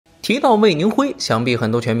提到魏宁辉，想必很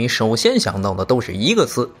多拳迷首先想到的都是一个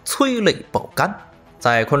词：催泪爆肝。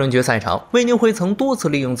在昆仑决赛场，魏宁辉曾多次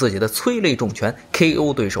利用自己的催泪重拳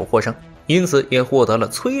KO 对手获胜，因此也获得了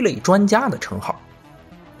催泪专家的称号。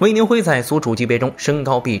魏宁辉在所处级别中身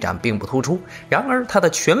高臂展并不突出，然而他的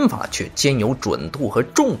拳法却兼有准度和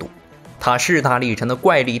重度，他势大力沉的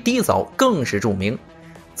怪力低扫更是著名。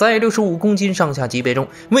在65公斤上下级别中，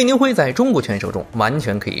魏宁辉在中国拳手中完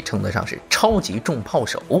全可以称得上是超级重炮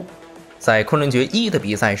手。在昆仑决1的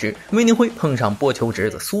比赛时，魏宁辉碰上播求侄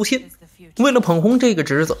子苏信，为了捧红这个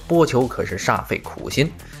侄子，播求可是煞费苦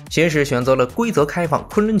心，先是选择了规则开放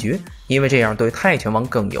昆仑决，因为这样对泰拳王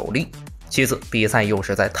更有利。其次，比赛又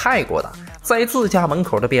是在泰国打，在自家门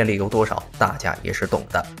口的便利有多少，大家也是懂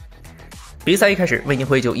的。比赛一开始，魏宁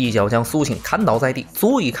辉就一脚将苏信砍倒在地，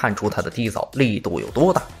足以看出他的低扫力度有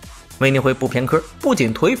多大。魏宁辉不偏科，不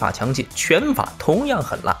仅腿法强劲，拳法同样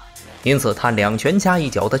很烂，因此他2拳加1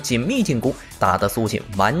脚的紧密进攻，打得苏信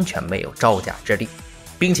完全没有招架之力，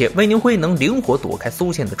并且魏宁辉能灵活躲开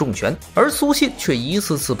苏信的重拳，而苏信却一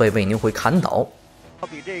次次被魏宁辉砍倒。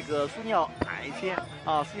比这个苏信要矮一些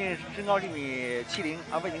啊，苏信身高1.70米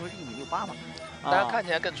啊，魏宁辉是1.68米嘛，但是看起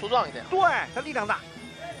来更粗壮一点。对，他力量大。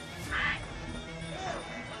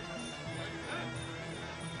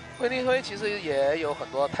魏宁辉其实也有很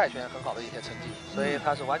多泰拳很好的一些成绩，所以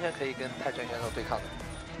他是完全可以跟泰拳选手对抗的。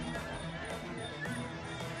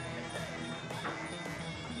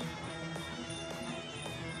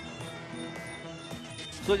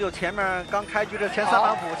所以就前面刚开局的前3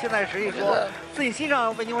板斧，现在实际说自己心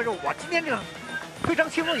上魏宁辉说，我今天这个非常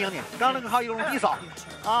轻松赢你。刚那个靠一种低扫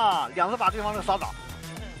啊，2次把对方给扫倒。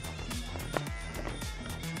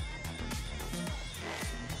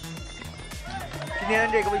今天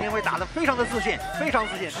这个魏宁辉打得非常的自信，非常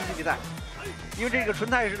自信。这期比赛，因为这个纯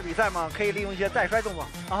泰式的比赛嘛，可以利用一些带摔动作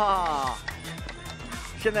啊。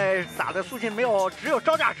现在打的苏信只有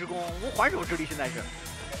招架之功，无还手之力。现在是，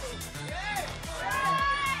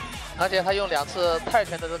而且他用2次泰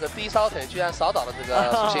拳的这个低扫腿，居然扫倒了这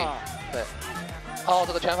个苏信。对，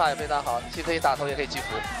这个拳法也非常好，既可以打头，也可以击服。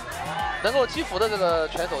能够击服的这个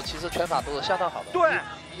拳手，其实拳法都是相当好的。对，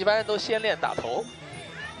一般人都先练打头。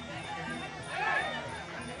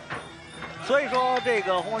所以说，这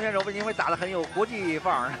个红方选手魏宁辉打得很有国际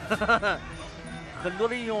范儿，很多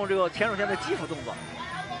的运用这个前手拳的击服动作。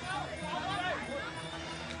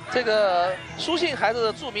这个苏信还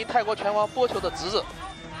是著名泰国拳王播求的侄子，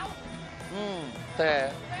对，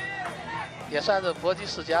也算是搏击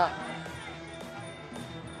世家。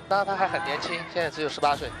当然他还很年轻，现在只有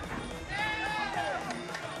18岁。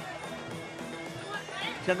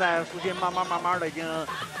现在苏信慢慢的已经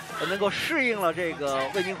能够适应了这个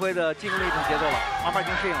魏宁辉的进攻的一种节奏了，慢慢已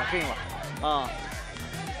经适应了啊。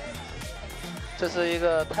这是一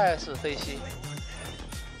个泰式飞膝。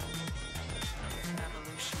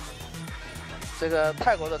这个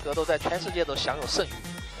泰国的格斗在全世界都享有盛誉，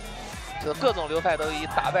这各种流派都以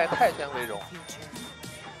打败泰拳为荣。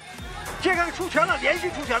这个出拳了，连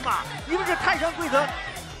续出拳嘛，因为这泰拳规则。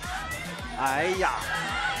哎呀！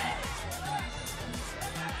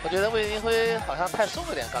我觉得魏宁辉好像太松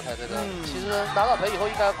了点，刚才这个，其实拿到腿以后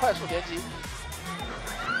应该快速连击，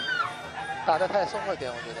打得太松了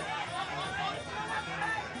点，我觉得。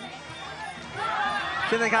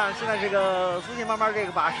现在看，现在这个苏信慢慢这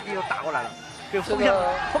个把实力又打过来了，这个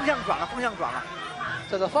风向转了。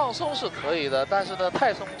这个放松是可以的，但是呢，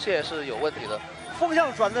太松懈是有问题的。风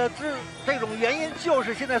向转的这种原因就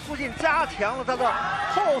是现在苏信加强了他的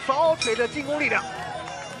后扫腿的进攻力量。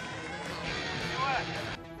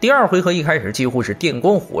第2回合一开始几乎是电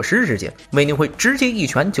光火石之间，魏宁辉直接一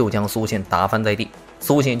拳就将苏信打翻在地，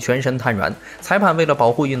苏信全身瘫软，裁判为了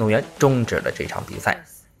保护运动员终止了这场比赛。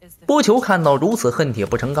播求看到如此恨铁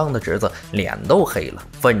不成钢的侄子，脸都黑了，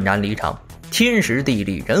愤然离场。天时地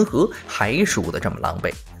利人和，还输得这么狼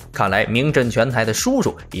狈，看来名震拳台的叔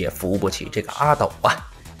叔也扶不起这个阿斗啊。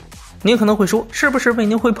你可能会说，是不是魏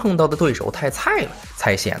宁辉碰到的对手太菜了，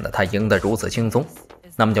才显得他赢得如此轻松？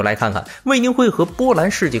那么就来看看魏宁辉和波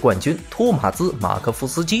兰世界冠军托马兹·马克夫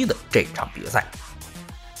斯基的这场比赛。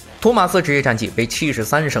托马斯职业战绩为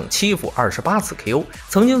73胜7负28次 KO，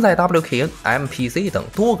 曾经在 WKN、MPC 等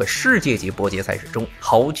多个世界级搏击赛事中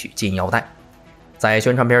豪取金腰带。在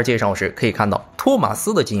宣传片介绍时可以看到，托马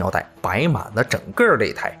斯的金腰带摆满了整个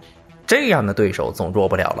擂台，这样的对手总弱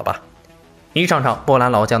不了了吧？一上场，波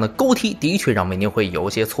兰老将的勾踢的确让魏宁辉有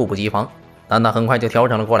些猝不及防，但他很快就调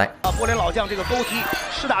整了过来。波兰老将这个勾踢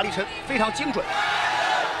势大力沉，非常精准。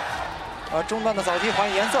中段的扫踢还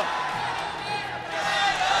颜色。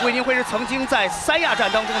魏宁辉是曾经在3亚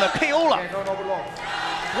战当中的 KO 了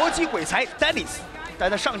搏击鬼才 Dennis，但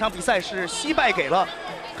在上场比赛是惜败给了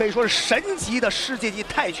可以说是神级的世界级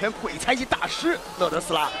泰拳鬼才级大师勒德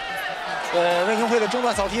斯拉。魏宁辉的中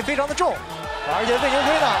段扫踢非常的重，而且魏宁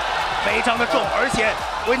辉呢非常的重，而且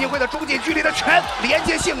魏宁辉的中近距离的拳连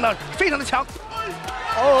接性呢非常的强。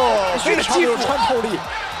非常有穿透力。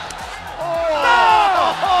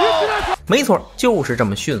没错，就是这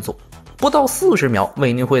么迅速，不到40秒，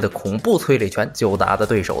魏宁辉的恐怖催泪拳就打得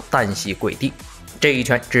对手单膝跪地。这一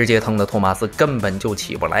拳直接疼得托马斯根本就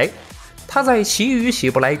起不来，他在其余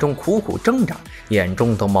起不来中苦苦挣扎，眼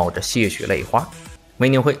中都冒着些许泪花。魏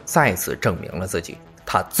宁辉再次证明了自己，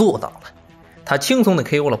他做到了，他轻松地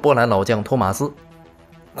KO 了波兰老将托马斯。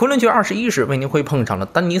昆仑决21时，魏宁辉碰上了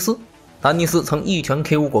丹尼斯。丹尼斯曾一拳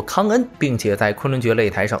KO 过康恩，并且在昆仑决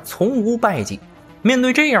擂台上从无败绩。面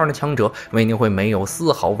对这样的强者，魏宁辉没有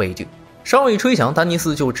丝毫畏惧，稍一吹响，丹尼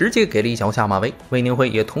斯就直接给了一脚下马威。魏宁辉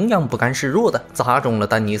也同样不甘示弱的砸中了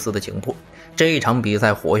丹尼斯的颈部。这一场比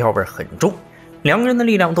赛火药味很重，两个人的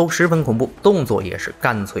力量都十分恐怖，动作也是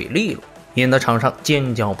干脆利落，引得场上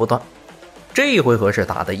尖叫不断。这一回合是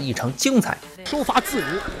打得异常精彩，收发自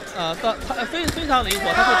如，他非常灵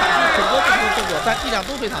活，他会打出很多不同的动作，但力量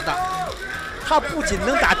都非常大。他不仅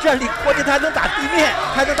能打站立，关键他还能打地面，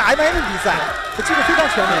还能打 MMA 比赛，这技术非常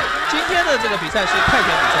全面。今天的这个比赛是泰拳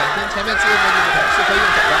比赛，跟前面自由搏击不同，是可以用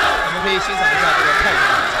手的。我们可以欣赏一下这个泰拳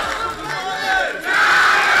的比赛。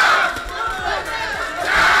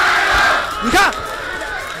你看，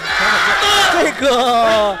这个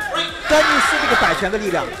丹尼斯这个摆拳的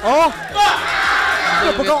力量，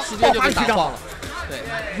这不高，爆发力非常好。对，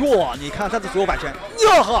哟，你看他的左右摆拳，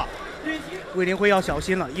哟呵。魏宁辉要小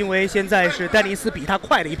心了，因为现在是丹尼斯比他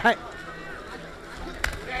快了一拍。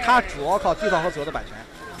他主要靠地道和左右的摆拳，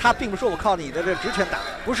他并不是说我靠你的这直拳打，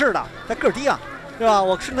不是的，他个儿低啊，是吧？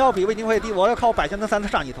我身高比魏宁辉低，我要靠我摆拳能才能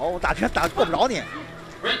上你头，我打拳打过不着你。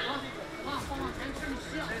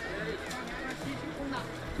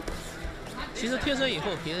其实贴身以后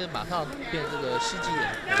可以马上变这个袭击人，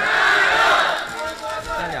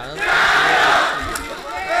但两人同时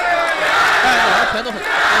但两个拳都很，所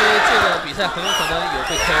以这个比赛很有可能有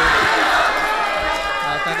被 KO 的。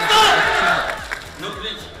丹尼斯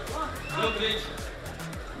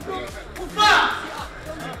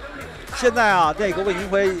现在啊，这个魏宁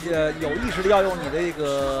辉有意识的要用你的这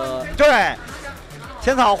个对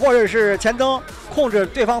前草或者是前蹬控制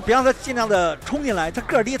对方，别让他尽量的冲进来。他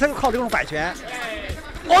个儿低，他就靠这种摆拳。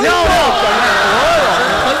漂亮！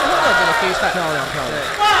横空的这个飞踹，漂亮！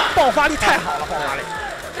爆发力太好了，爆发力。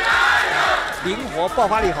灵活，爆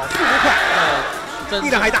发力好，速度快，力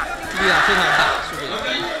量还大，力量非常大，速度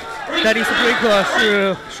戴利斯布瑞克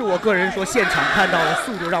是我个人说现场看到的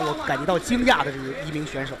速度让我感觉到惊讶的一名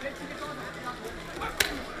选手。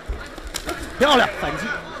漂亮反击，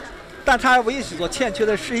但他唯一所欠缺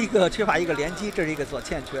的是缺乏一个连击，这是一个所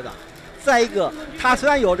欠缺的。再一个，他虽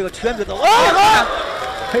然有这个拳嘴的，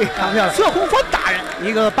嘿，看漂亮，侧空翻打人，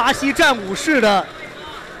一个巴西战舞式的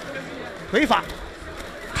腿法。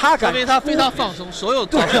他敢，因为他非常放松，所有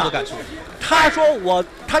招式都敢出。他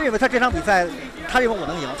认为他这场比赛，他认为我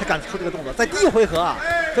能赢，他敢出这个动作。在第一回合啊，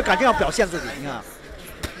他敢这样表现自己。你看，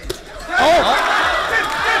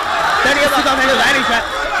丹尼斯刚才就来了一拳，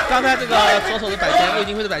刚才这个左手的摆拳，魏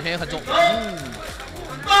宁辉的摆拳也很重。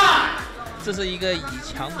这是一个以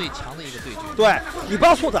强对强的一个对决。对你不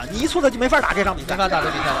要错的，你一错的就没法打这场比赛，没法打这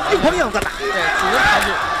比赛了，硬碰硬的打。对，只能扛住。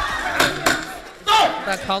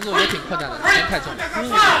但扛住也挺困难的，拳太重。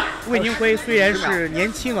魏宁辉虽然是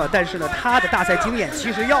年轻啊，但是呢，他的大赛经验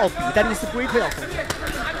其实要比丹尼斯布瑞克要丰富。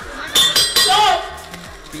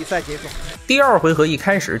比赛结束。第二回合一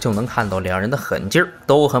开始就能看到两人的狠劲儿，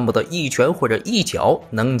都恨不得一拳或者一脚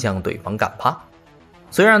能将对方干趴。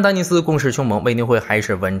虽然丹尼斯攻势凶猛，魏宁辉还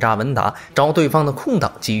是稳扎稳打，找对方的空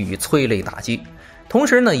档给予催泪打击，同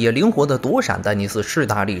时呢，也灵活地躲闪丹尼斯势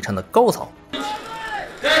大力沉的高草。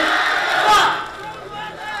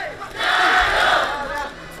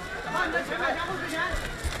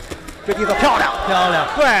这地道漂亮，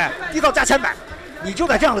对，地道加前摆，你就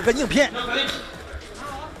在这样的个硬拼。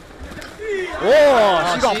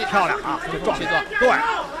膝撞漂亮啊，这撞对，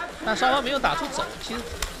但双方没有打出走，其实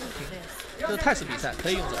这是泰式比赛，可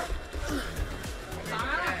以用走。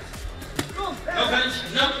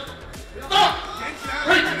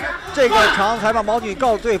这个场裁判毛女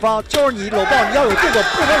告诉对方，就是你搂抱，你要有动作，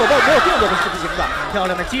不能搂抱没有动作是不行的。漂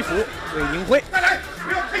亮的击服，魏宁辉。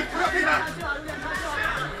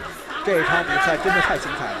这场比赛真的太精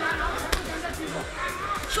彩了。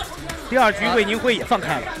第二局魏宁辉也放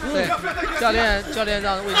开了，对，教练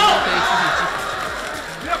让魏宁辉可以继续击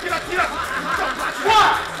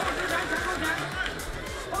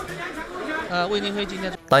服。魏宁辉今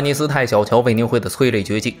天丹尼斯太小瞧魏宁辉的催泪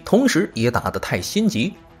绝技，同时也打得太心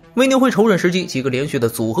急。魏宁辉抽刃时机，几个连续的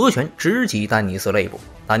组合拳直击丹尼斯肋部，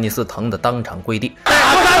丹尼斯疼得当场跪地。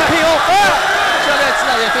打不打 KO？ 教练指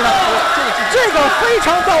导也非常到位，这个非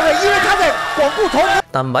常到位，因为他在广步投。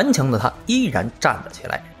但顽强的他依然站了起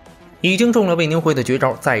来。已经中了魏宁辉的绝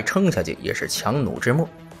招，再撑下去也是强弩之末。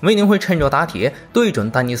魏宁辉趁热打铁，对准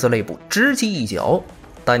丹尼斯肋部直击一脚。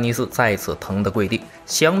丹尼斯再次疼得跪地，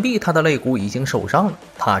想必他的肋骨已经受伤了，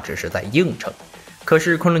他只是在硬撑。可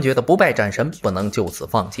是昆仑决的不败战神不能就此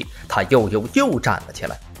放弃，他又站了起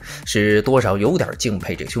来，是多少有点敬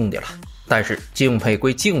佩这兄弟了。但是敬佩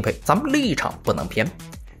归敬佩，咱们立场不能偏。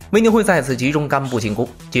魏宁辉再次集中干部进攻，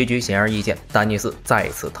结局显而易见，丹尼斯再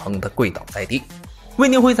次疼得跪倒在地。魏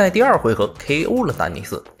宁辉在第2回合 KO 了丹尼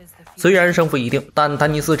斯。虽然胜负已定，但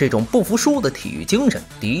丹尼斯这种不服输的体育精神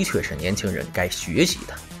的确是年轻人该学习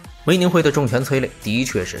的。魏宁辉的重拳催泪的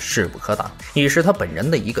确是势不可挡，也是他本人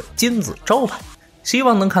的一个金字招牌。希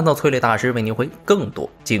望能看到催泪大师魏宁辉更多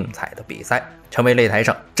精彩的比赛，成为擂台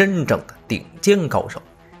上真正的顶尖高手。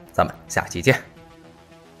咱们下期见。